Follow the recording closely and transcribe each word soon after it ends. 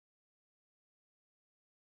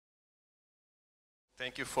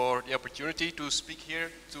Thank you for the opportunity to speak here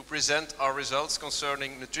to present our results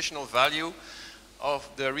concerning nutritional value of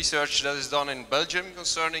the research that is done in Belgium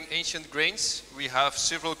concerning ancient grains. We have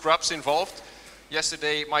several crops involved.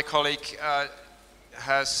 Yesterday my colleague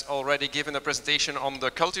has already given a presentation on the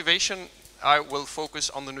cultivation. I will focus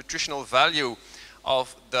on the nutritional value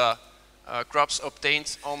of the crops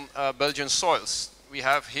obtained on Belgian soils. We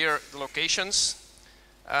have here the locations.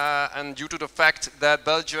 And due to the fact that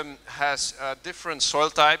Belgium has different soil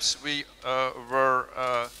types, it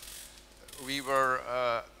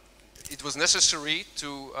was necessary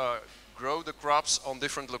to grow the crops on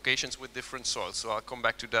different locations with different soils. So I'll come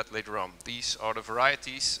back to that later on. These are the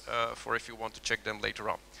varieties for if you want to check them later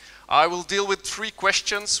on. I will deal with three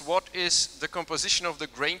questions. What is the composition of the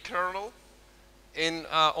grain kernel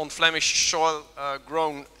on Flemish soil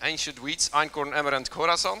grown ancient wheats, Einkorn, Emmer and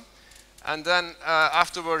Khorasan? And then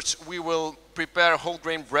afterwards we will prepare whole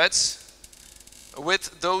grain breads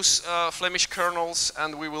with those Flemish kernels,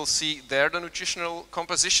 and we will see there the nutritional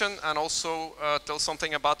composition and also tell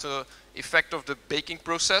something about the effect of the baking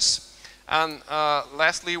process. And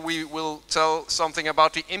lastly we will tell something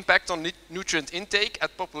about the impact on nutrient intake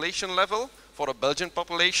at population level for the Belgian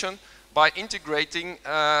population by integrating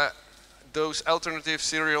those alternative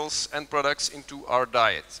cereals and products into our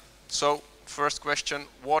diet. So, first question,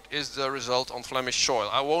 what is the result on Flemish soil?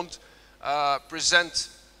 I won't present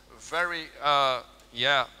very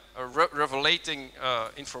revelating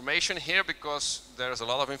information here because there's a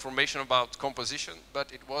lot of information about composition,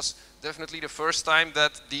 but it was definitely the first time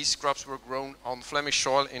that these crops were grown on Flemish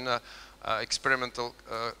soil in an experimental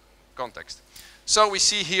context. So we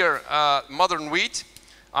see here modern wheat,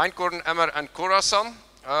 Einkorn, Emmer and Khorasan.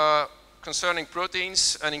 Concerning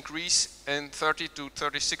proteins, an increase in 30 to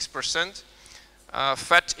 36%.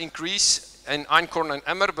 Fat increase in Einkorn and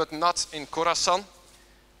Emmer, but not in Khorasan.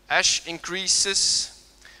 Ash increases.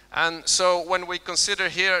 And so when we consider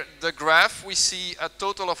here the graph, we see a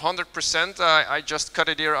total of 100%. I just cut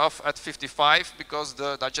it here off at 55 because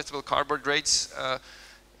the digestible carbohydrates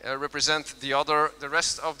represent the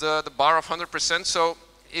rest of the bar of 100%. So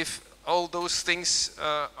if all those things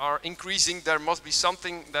are increasing, there must be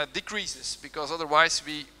something that decreases, because otherwise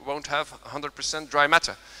we won't have 100% dry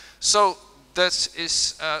matter. So this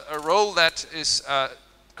is a role that is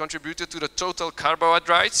contributed to the total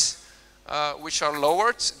carbohydrates, which are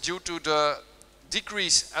lowered due to the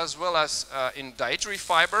decrease as well as in dietary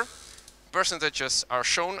fiber. Percentages are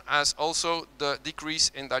shown as also the decrease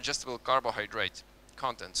in digestible carbohydrate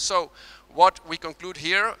content. So what we conclude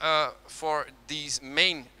here for these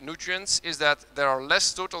main nutrients is that there are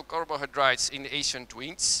less total carbohydrates in ancient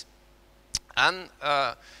wheats, and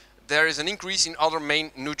there is an increase in other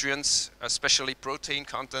main nutrients, especially protein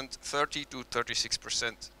content, 30 to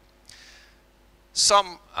 36%.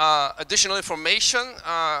 Some additional information.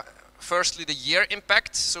 Firstly, the year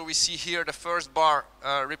impact. So we see here the first bar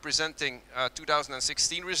representing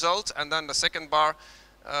 2016 result, and then the second bar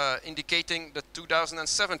indicating the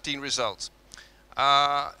 2017 results.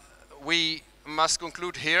 We must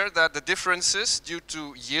conclude here that the differences due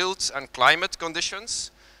to yields and climate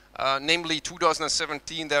conditions, namely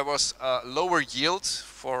 2017 there was a lower yield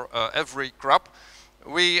for every crop.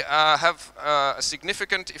 We have a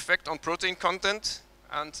significant effect on protein content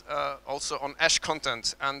and also on ash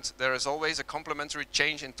content, and there is always a complementary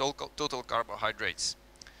change in total carbohydrates.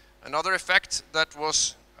 Another effect that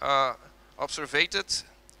was observed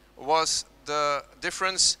was the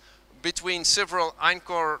difference between several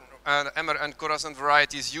Einkorn, Emmer and Khorasan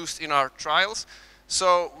varieties used in our trials.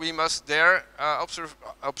 So we must there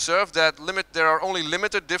observe that there are only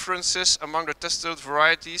limited differences among the tested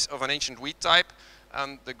varieties of an ancient wheat type,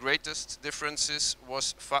 and the greatest difference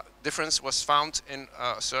was found in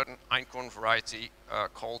a certain Einkorn variety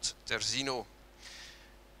called Terzino.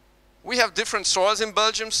 We have different soils in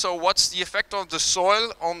Belgium, so what's the effect of the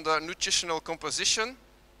soil on the nutritional composition?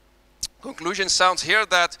 Conclusion sounds here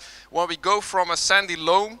that when we go from a sandy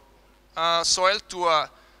loam soil to a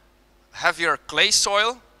heavier clay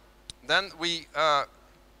soil, then we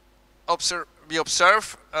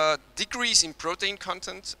observe a decrease in protein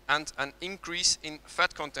content and an increase in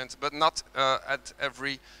fat content, but not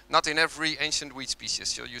in every ancient wheat species.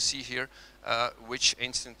 So you see here which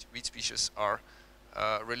ancient wheat species are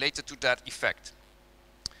related to that effect.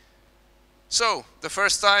 So the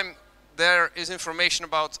first time there is information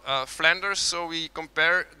about Flanders, so we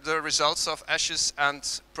compare the results of ashes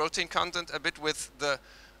and protein content a bit with the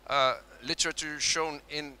literature shown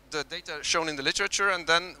in the data shown in the literature, and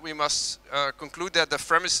then we must conclude that the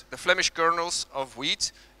Flemish kernels of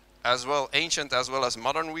wheat, as well ancient as well as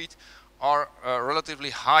modern wheat, are relatively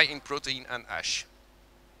high in protein and ash.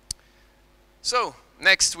 So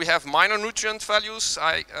Next, we have minor nutrient values.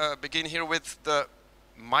 I begin here with the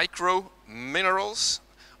micro minerals.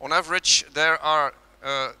 On average, there are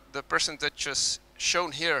the percentages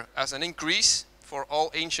shown here as an increase for all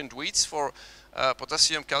ancient wheats for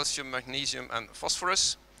potassium, calcium, magnesium, and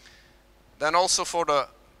phosphorus. Then also for the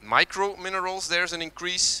micro minerals, there's an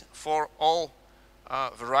increase for all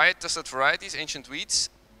tested varieties, ancient wheats,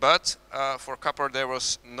 but for copper there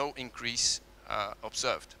was no increase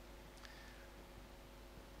observed.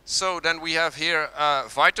 So then we have here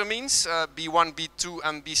vitamins. B1, B2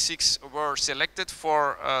 and B6 were selected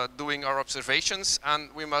for doing our observations, and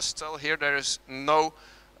we must tell here there is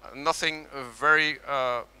nothing very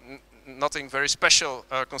special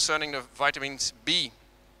concerning the vitamins B.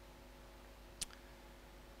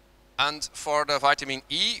 And for the vitamin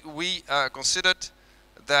E, we considered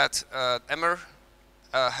that Emmer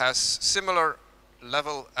has similar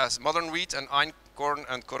level as modern wheat, and Einkorn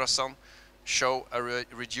and Khorasan show a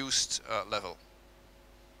reduced level.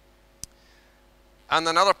 And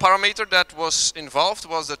another parameter that was involved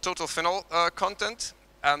was the total phenol content,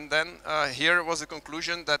 and then here was the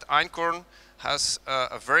conclusion that Einkorn has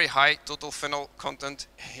a very high total phenol content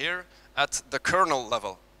here at the kernel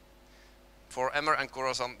level. For Emmer and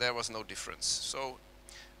Khorasan there was no difference. So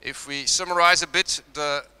if we summarize a bit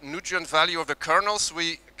the nutrient value of the kernels,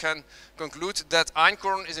 we can conclude that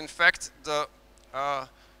Einkorn is in fact the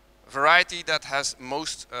variety that has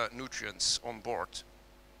most nutrients on board.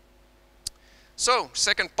 So,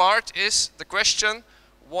 second part is the question,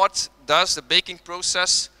 what does the baking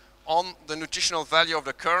process on the nutritional value of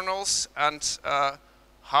the kernels, and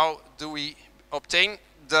how do we obtain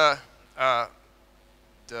the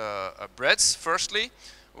breads? Firstly,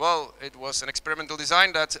 well, it was an experimental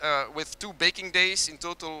design that with 2 baking days in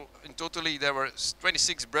totally there were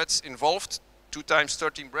 26 breads involved, 2 times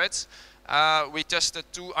 13 breads. We tested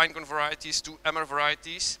 2 Einkorn varieties, 2 Emmer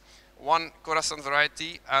varieties, 1 Khorasan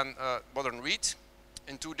variety, and modern wheat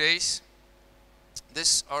in 2 days.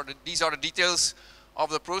 These are the details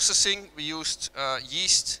of the processing. We used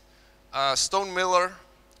yeast, stone miller,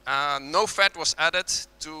 no fat was added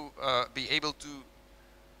to be able to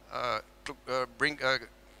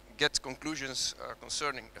get conclusions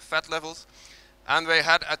concerning the fat levels. And we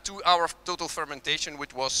had a 2-hour total fermentation,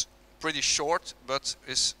 which was pretty short, but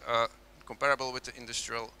is comparable with the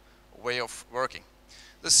industrial way of working.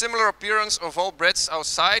 The similar appearance of all breads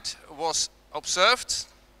outside was observed,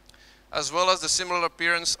 as well as the similar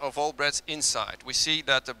appearance of all breads inside. We see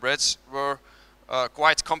that the breads were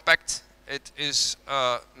quite compact. It is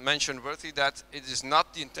mention worthy that it is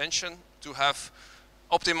not the intention to have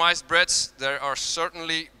optimized breads. There are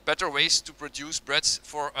certainly better ways to produce breads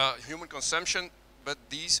for human consumption, but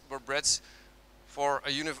these were breads for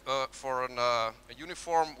a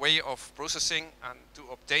uniform way of processing and to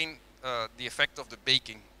obtain the effect of the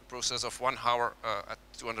baking process of 1 hour at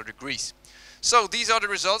 200 degrees. So these are the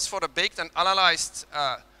results for the baked and analyzed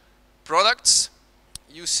products.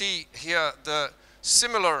 You see here the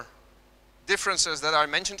similar differences that I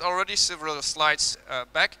mentioned already several slides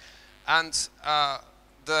back, and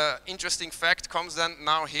the interesting fact comes then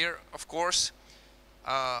now here, of course,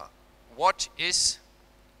 what is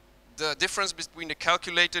the difference between the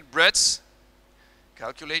calculated breads,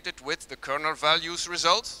 calculated with the kernel values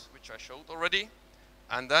results, which I showed already,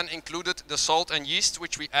 and then included the salt and yeast,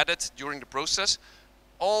 which we added during the process.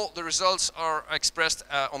 All the results are expressed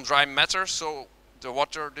on dry matter, so the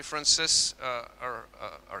water differences are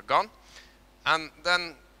gone. And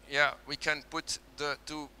then, yeah, we can put the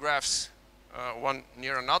 2 graphs one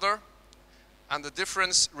near another, and the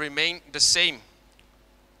difference remain the same.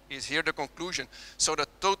 Is here the conclusion. So the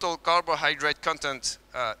total carbohydrate content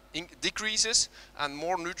decreases, and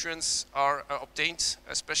more nutrients are obtained,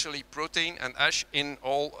 especially protein and ash, in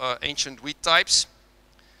all ancient wheat types.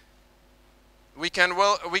 We can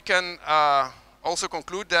also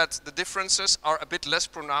conclude that the differences are a bit less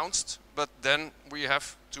pronounced, but then we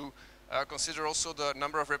have to consider also the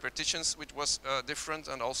number of repetitions, which was different,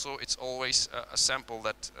 and also it's always a sample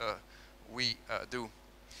that we do.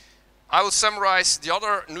 I will summarize the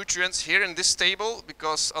other nutrients here in this table,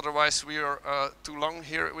 because otherwise we are too long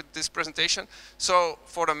here with this presentation. So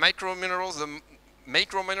for the macro minerals, the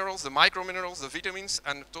macro minerals, the micro minerals, the vitamins,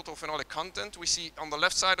 and total phenolic content, we see on the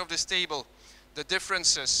left side of this table the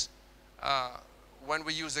differences when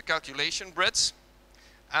we use the calculation breads.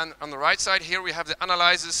 And on the right side here we have the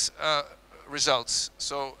analysis results,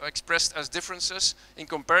 so expressed as differences in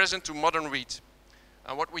comparison to modern wheat.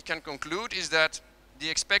 And what we can conclude is that the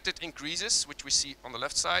expected increases, which we see on the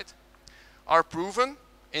left side, are proven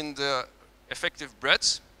in the effective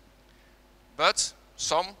breads, but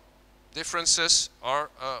some differences are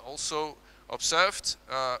also observed.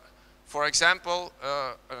 For example,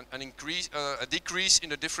 a decrease in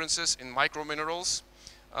the differences in microminerals.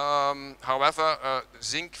 However,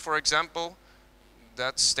 zinc, for example,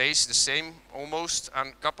 that stays the same almost,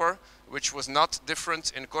 and copper, which was not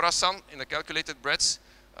different in Khorasan in the calculated breads,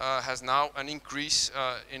 has now an increase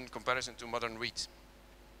in comparison to modern wheat.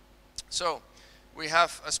 So we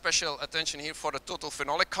have a special attention here for the total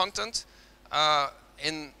phenolic content.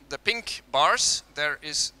 In the pink bars, there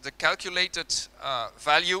is the calculated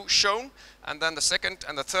value shown, and then the second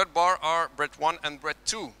and the third bar are bread 1 and bread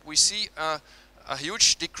 2. We see a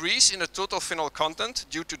huge decrease in the total phenol content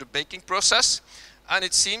due to the baking process, and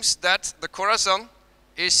it seems that the Khorasan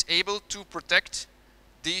is able to protect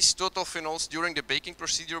these total phenols during the baking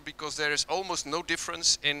procedure, because there is almost no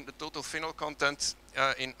difference in the total phenol content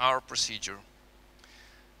in our procedure.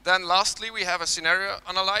 Then lastly, we have a scenario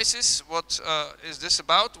analysis. What is this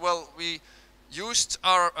about? Well, we used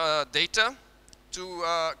our data to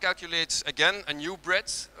calculate again a new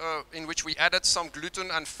bread in which we added some gluten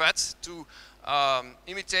and fat to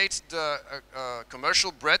imitate the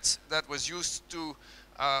commercial bread that was used to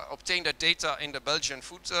obtain the data in the Belgian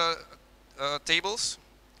food tables,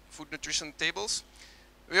 food nutrition tables.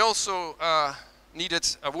 We also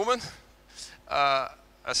needed a woman, a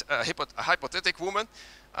hypothetic woman,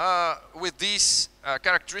 with these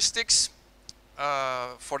characteristics.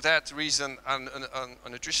 For that reason, a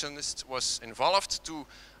nutritionist was involved to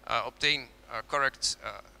obtain correct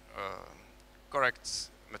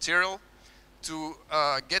material to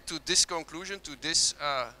get to this conclusion, to this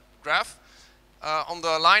graph. On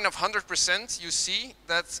the line of 100%, you see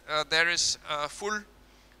that there is full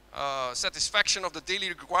satisfaction of the daily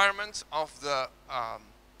requirement of the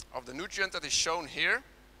nutrient that is shown here.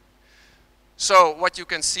 So what you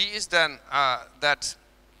can see is then that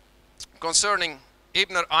concerning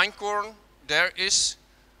Emmer Einkorn, there is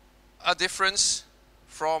a difference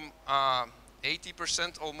from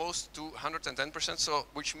 80% almost to 110%, so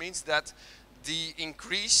which means that the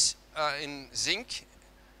increase in zinc,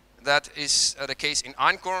 that is the case in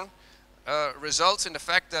Einkorn, results in the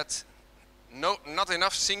fact that not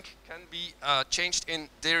enough zinc can be changed in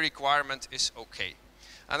dairy requirement is okay.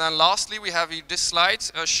 And then lastly, we have this slide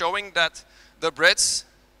showing that the breads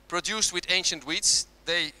produced with ancient wheats,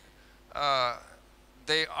 they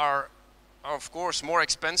are of course more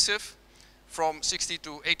expensive, from 60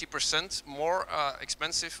 to 80% more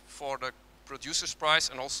expensive for the producer's price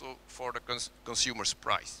and also for the consumer's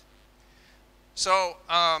price. So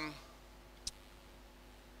I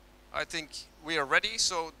think we are ready.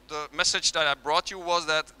 So the message that I brought you was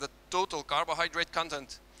that the total carbohydrate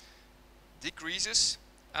content decreases,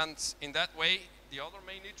 and in that way the other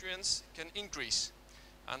main nutrients can increase.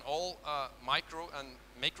 And all micro and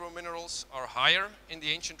macro minerals are higher in the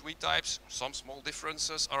ancient wheat types. Some small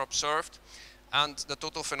differences are observed, and the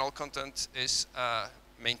total phenol content is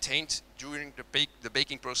maintained during the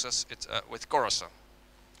baking process with Khorasan.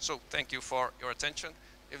 So thank you for your attention.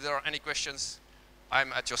 If there are any questions,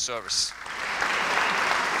 I'm at your service.